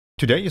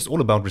Today is all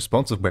about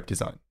responsive web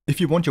design.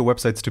 If you want your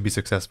websites to be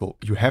successful,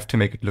 you have to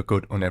make it look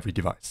good on every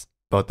device.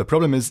 But the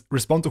problem is,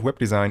 responsive web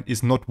design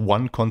is not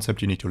one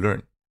concept you need to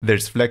learn.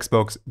 There's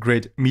Flexbox,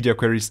 grid, media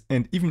queries,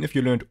 and even if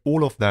you learned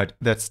all of that,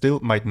 that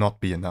still might not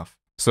be enough.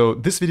 So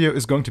this video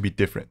is going to be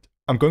different.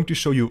 I'm going to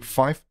show you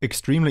 5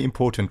 extremely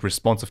important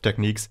responsive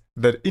techniques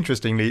that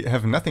interestingly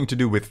have nothing to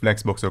do with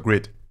Flexbox or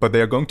grid, but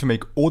they are going to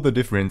make all the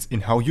difference in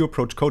how you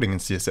approach coding in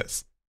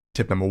CSS.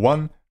 Tip number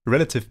 1,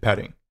 relative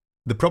padding.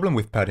 The problem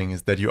with padding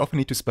is that you often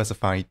need to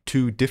specify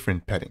 2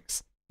 different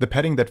paddings. The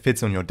padding that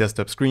fits on your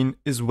desktop screen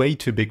is way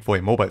too big for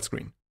a mobile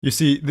screen. You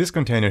see, this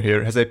container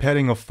here has a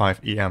padding of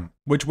 5 EM,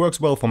 which works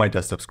well for my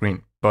desktop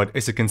screen, but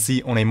as you can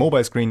see on a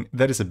mobile screen,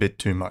 that is a bit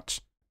too much.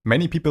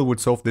 Many people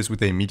would solve this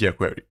with a media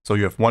query, so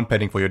you have one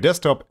padding for your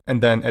desktop,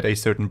 and then at a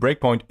certain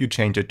breakpoint you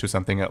change it to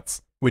something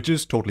else, which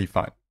is totally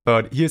fine.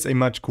 But here's a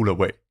much cooler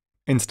way.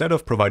 Instead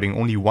of providing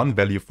only one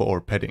value for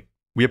our padding,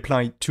 we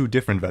apply 2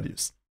 different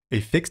values. A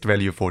fixed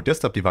value for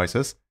desktop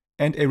devices,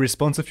 and a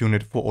responsive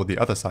unit for all the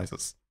other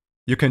sizes.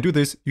 You can do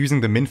this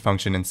using the min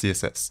function in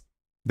CSS.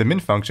 The min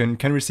function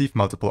can receive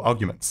multiple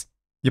arguments.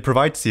 You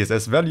provide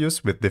CSS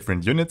values with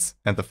different units,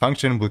 and the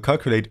function will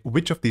calculate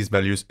which of these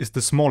values is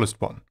the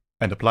smallest one,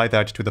 and apply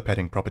that to the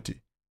padding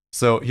property.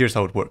 So here's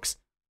how it works.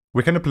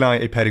 We can apply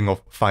a padding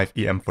of 5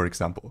 EM, for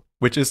example,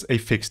 which is a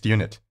fixed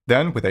unit.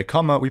 Then, with a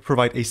comma, we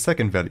provide a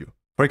second value,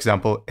 for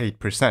example,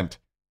 8%.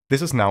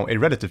 This is now a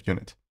relative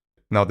unit.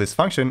 Now this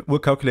function will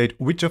calculate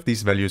which of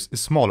these values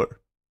is smaller.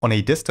 On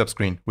a desktop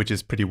screen, which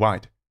is pretty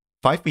wide,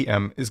 5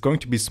 EM is going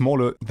to be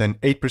smaller than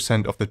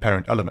 8% of the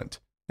parent element.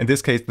 In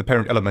this case, the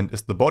parent element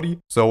is the body,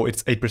 so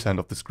it's 8%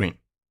 of the screen.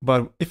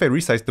 But if I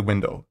resize the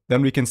window,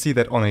 then we can see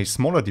that on a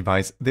smaller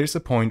device, there's a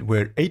point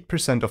where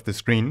 8% of the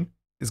screen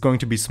is going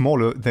to be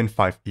smaller than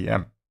 5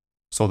 EM.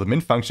 So the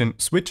min function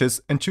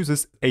switches and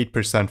chooses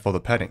 8% for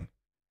the padding.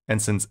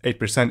 And since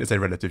 8% is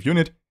a relative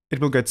unit, it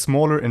will get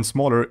smaller and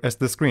smaller as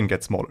the screen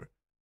gets smaller.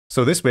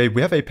 So this way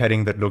we have a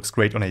padding that looks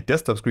great on a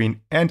desktop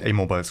screen and a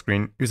mobile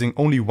screen using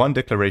only one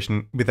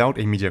declaration without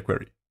a media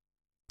query.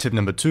 Tip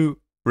number 2,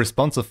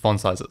 responsive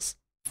font sizes.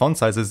 Font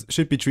sizes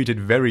should be treated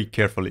very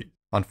carefully.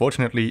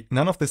 Unfortunately,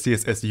 none of the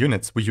CSS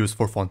units we use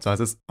for font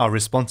sizes are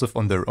responsive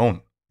on their own,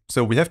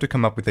 so we have to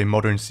come up with a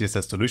modern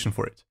CSS solution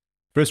for it.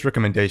 First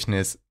recommendation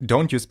is,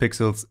 don't use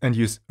pixels and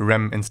use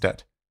rem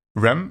instead.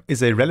 Rem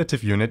is a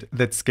relative unit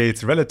that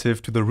scales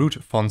relative to the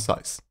root font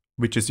size,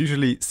 which is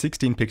usually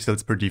 16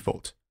 pixels per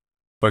default.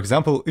 For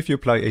example, if you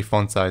apply a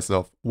font size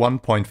of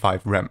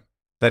 1.5 rem,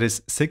 that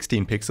is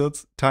 16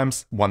 pixels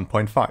times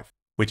 1.5,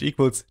 which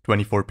equals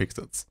 24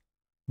 pixels.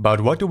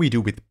 But what do we do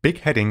with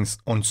big headings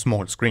on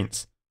small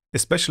screens?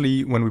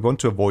 Especially when we want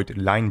to avoid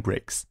line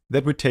breaks.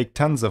 That would take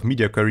tons of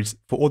media queries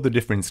for all the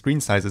different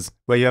screen sizes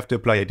where you have to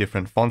apply a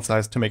different font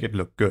size to make it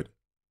look good.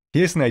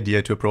 Here's an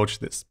idea to approach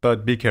this,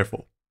 but be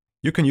careful.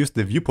 You can use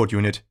the viewport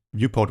unit,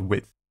 viewport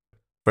width.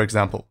 For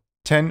example,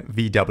 10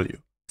 VW.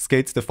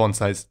 Scales the font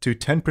size to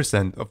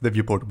 10% of the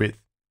viewport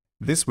width.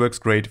 This works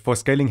great for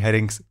scaling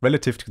headings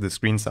relative to the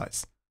screen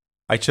size.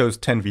 I chose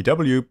 10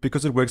 VW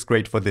because it works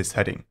great for this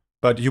heading,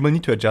 but you will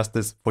need to adjust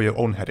this for your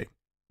own heading.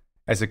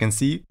 As you can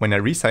see, when I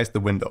resize the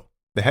window,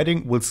 the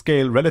heading will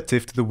scale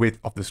relative to the width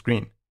of the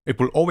screen. It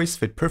will always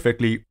fit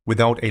perfectly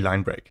without a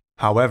line break.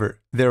 However,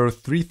 there are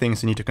 3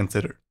 things you need to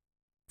consider.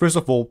 First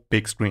of all,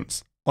 big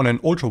screens. On an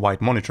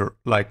ultra-wide monitor,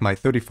 like my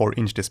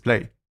 34-inch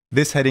display,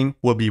 this heading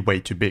will be way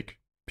too big,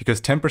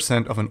 because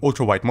 10% of an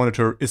ultra-wide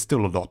monitor is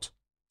still a lot.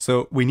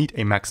 So we need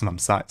a maximum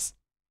size.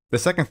 The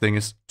second thing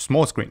is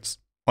small screens.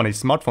 On a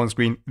smartphone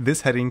screen,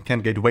 this heading can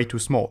get way too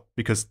small,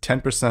 because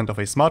 10% of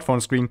a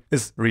smartphone screen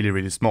is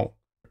really small.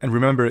 And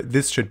remember,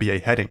 this should be a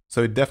heading,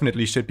 so it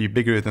definitely should be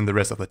bigger than the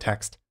rest of the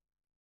text.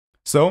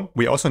 So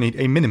we also need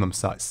a minimum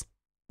size.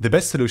 The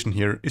best solution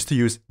here is to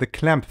use the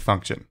clamp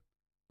function.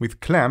 With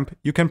clamp,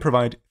 you can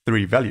provide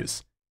 3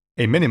 values: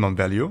 a minimum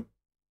value,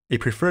 a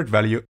preferred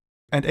value,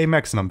 and a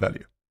maximum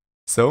value.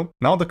 So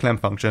now the clamp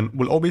function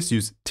will always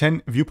use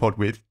 10 viewport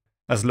width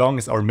as long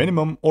as our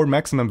minimum or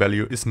maximum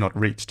value is not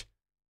reached.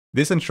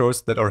 This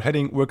ensures that our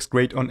heading works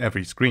great on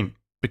every screen,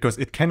 because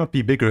it cannot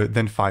be bigger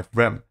than 5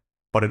 rem,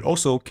 but it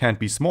also can't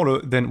be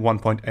smaller than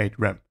 1.8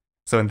 rem.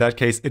 So in that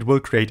case, it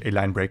will create a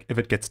line break if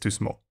it gets too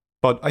small.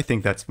 But I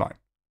think that's fine.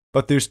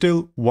 But there's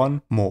still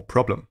one more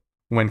problem.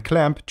 When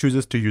clamp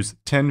chooses to use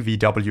 10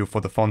 VW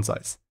for the font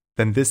size,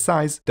 then this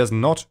size does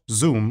not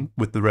zoom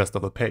with the rest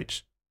of the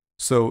page.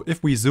 So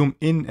if we zoom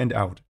in and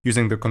out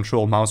using the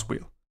control mouse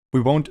wheel,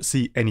 we won't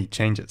see any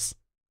changes.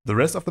 The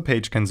rest of the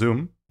page can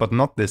zoom, but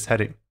not this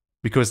heading,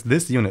 because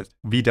this unit,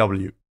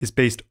 VW, is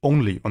based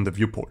only on the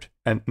viewport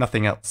and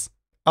nothing else.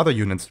 Other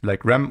units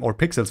like rem or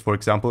pixels, for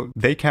example,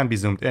 they can be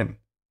zoomed in.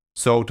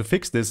 So to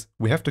fix this,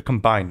 we have to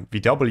combine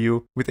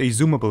VW with a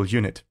zoomable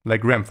unit,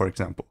 like rem for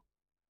example.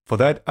 For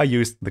that, I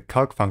used the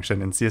calc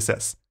function in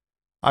CSS.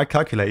 I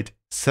calculate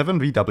 7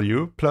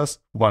 VW plus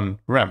 1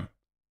 rem.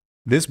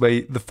 This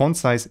way, the font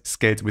size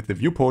scales with the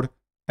viewport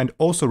and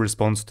also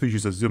responds to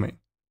user zooming.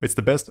 It's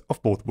the best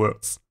of both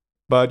worlds.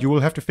 But you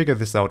will have to figure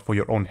this out for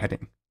your own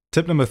heading.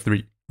 Tip number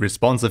 3,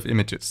 responsive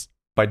images.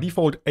 By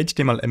default,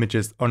 HTML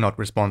images are not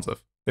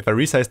responsive. If I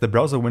resize the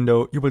browser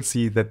window, you will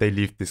see that they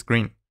leave the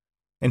screen.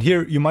 And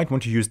here you might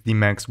want to use the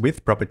max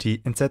width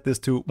property and set this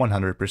to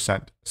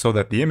 100%, so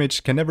that the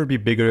image can never be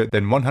bigger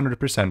than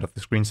 100% of the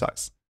screen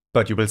size.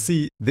 But you will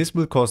see this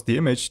will cause the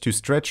image to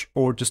stretch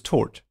or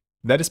distort.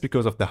 That is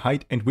because of the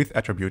height and width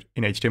attribute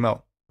in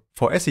HTML.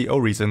 For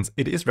SEO reasons,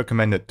 it is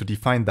recommended to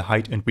define the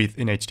height and width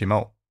in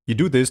HTML. You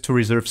do this to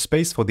reserve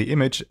space for the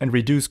image and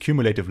reduce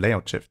cumulative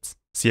layout shifts.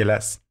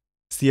 CLS.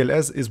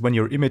 CLS is when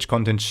your image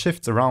content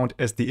shifts around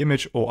as the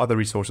image or other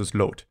resources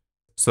load.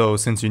 So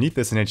since you need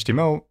this in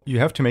HTML, you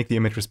have to make the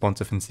image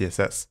responsive in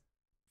CSS.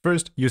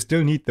 First, you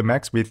still need the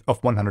max width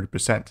of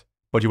 100%,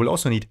 but you will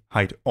also need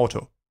height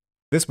auto.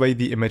 This way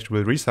the image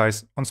will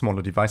resize on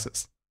smaller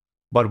devices.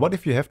 But what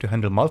if you have to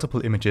handle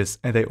multiple images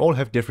and they all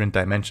have different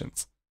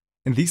dimensions?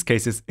 In these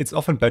cases, it's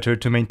often better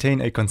to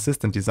maintain a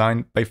consistent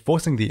design by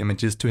forcing the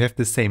images to have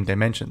the same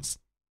dimensions.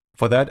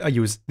 For that, I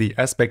use the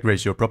aspect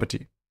ratio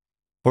property.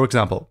 For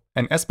example,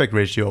 an aspect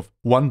ratio of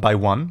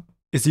 1:1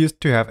 is used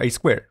to have a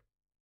square.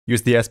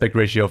 Use the aspect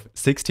ratio of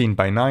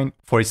 16:9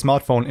 for a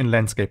smartphone in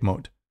landscape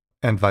mode.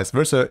 And vice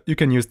versa, you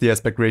can use the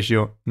aspect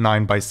ratio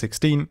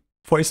 9:16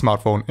 for a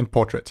smartphone in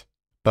portrait.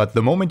 But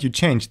the moment you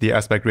change the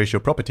aspect ratio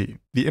property,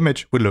 the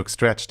image will look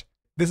stretched.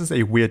 This is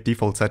a weird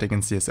default setting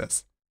in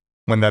CSS.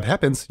 When that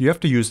happens, you have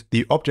to use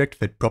the object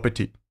fit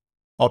property.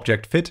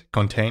 Object fit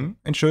contain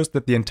ensures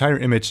that the entire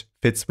image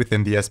fits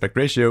within the aspect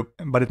ratio,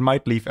 but it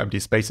might leave empty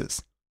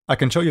spaces. I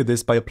can show you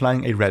this by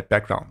applying a red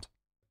background.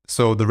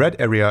 So the red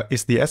area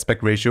is the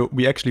aspect ratio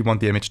we actually want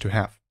the image to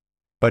have.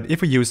 But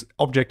if we use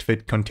object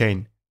fit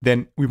contain,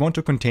 then we want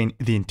to contain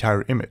the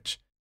entire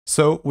image.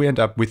 So we end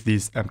up with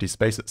these empty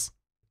spaces.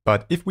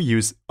 But if we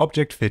use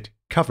object fit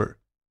cover,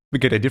 we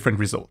get a different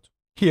result.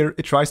 Here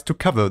it tries to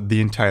cover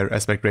the entire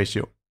aspect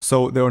ratio,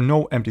 so there are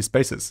no empty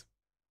spaces.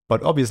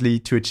 But obviously,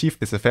 to achieve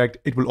this effect,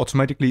 it will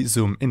automatically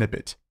zoom in a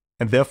bit,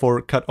 and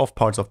therefore cut off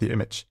parts of the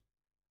image.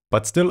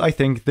 But still, I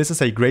think this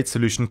is a great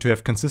solution to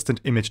have consistent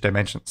image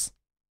dimensions.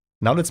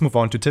 Now let's move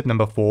on to tip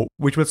number 4,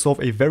 which will solve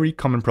a very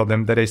common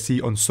problem that I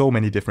see on so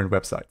many different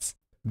websites.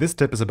 This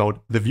tip is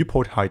about the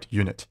viewport height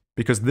unit,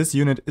 because this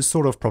unit is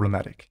sort of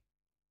problematic.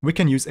 We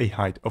can use a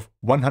height of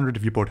 100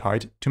 viewport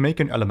height to make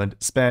an element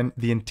span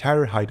the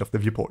entire height of the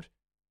viewport.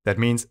 That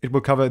means it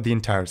will cover the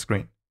entire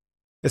screen.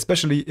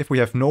 Especially if we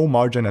have no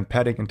margin and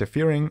padding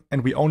interfering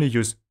and we only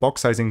use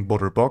box sizing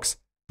border box,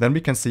 then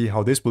we can see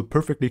how this will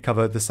perfectly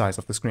cover the size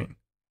of the screen.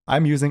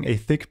 I'm using a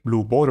thick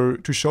blue border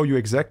to show you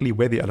exactly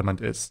where the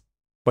element is.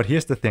 But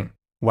here's the thing,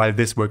 while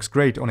this works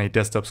great on a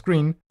desktop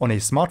screen, on a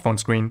smartphone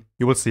screen,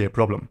 you will see a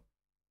problem.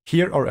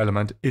 Here our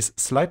element is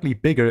slightly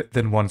bigger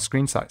than one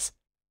screen size,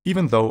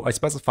 even though I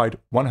specified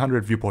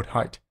 100 viewport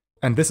height.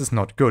 And this is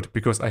not good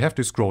because I have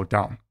to scroll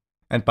down.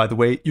 And by the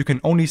way, you can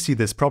only see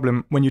this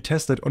problem when you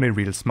test it on a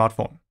real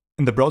smartphone.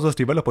 In the browser's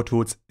developer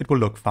tools, it will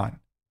look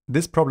fine.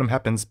 This problem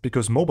happens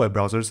because mobile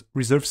browsers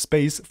reserve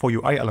space for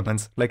UI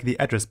elements like the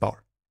address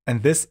bar.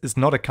 And this is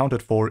not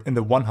accounted for in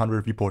the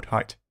 100 viewport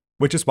height,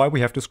 which is why we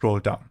have to scroll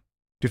down.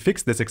 To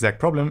fix this exact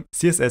problem,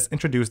 CSS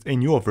introduced a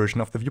newer version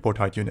of the viewport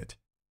height unit.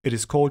 It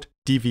is called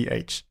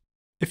DVH.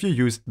 If you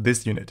use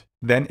this unit,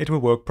 then it will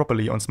work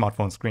properly on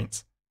smartphone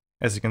screens.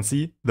 As you can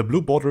see, the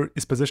blue border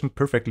is positioned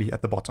perfectly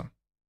at the bottom.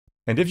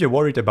 And if you're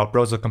worried about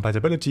browser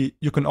compatibility,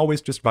 you can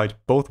always just write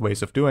both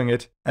ways of doing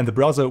it, and the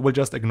browser will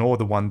just ignore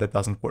the one that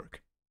doesn't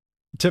work.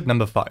 Tip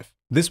number 5.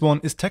 This one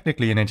is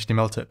technically an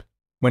HTML tip.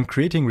 When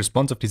creating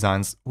responsive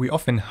designs, we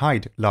often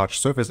hide large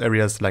surface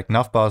areas like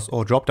navbars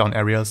or drop-down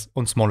areas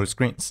on smaller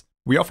screens.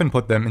 We often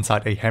put them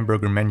inside a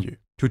hamburger menu.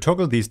 To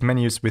toggle these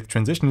menus with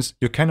transitions,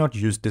 you cannot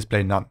use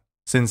display none,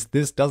 since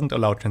this doesn't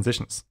allow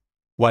transitions.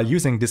 While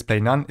using display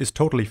none is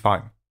totally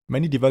fine,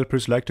 many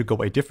developers like to go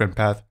a different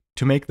path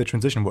to make the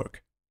transition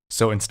work.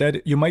 So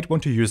instead, you might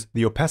want to use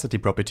the opacity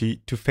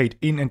property to fade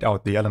in and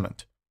out the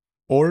element.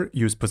 Or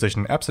use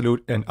position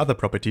absolute and other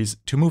properties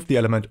to move the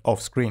element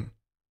off screen,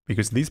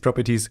 because these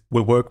properties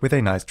will work with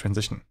a nice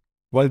transition.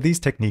 While these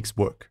techniques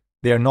work,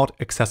 they are not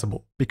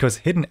accessible, because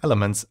hidden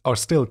elements are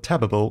still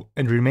tabbable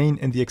and remain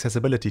in the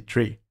accessibility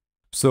tree.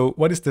 So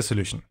what is the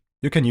solution?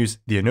 You can use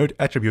the inerd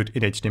attribute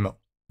in HTML.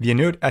 The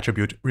inerd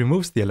attribute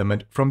removes the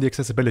element from the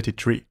accessibility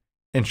tree,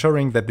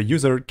 ensuring that the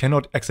user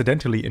cannot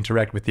accidentally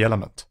interact with the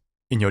element.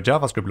 In your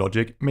JavaScript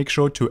logic, make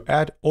sure to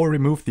add or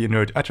remove the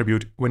inerd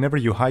attribute whenever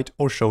you hide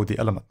or show the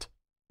element.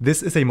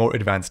 This is a more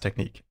advanced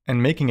technique,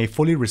 and making a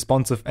fully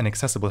responsive and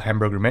accessible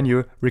hamburger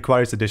menu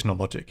requires additional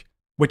logic,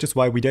 which is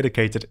why we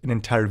dedicated an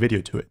entire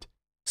video to it.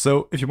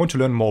 So if you want to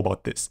learn more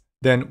about this,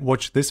 then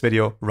watch this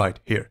video right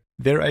here.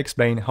 There I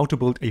explain how to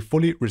build a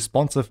fully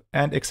responsive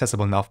and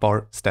accessible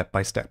navbar step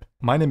by step.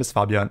 My name is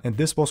Fabian and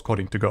this was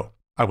Coding to Go.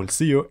 I will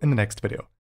see you in the next video.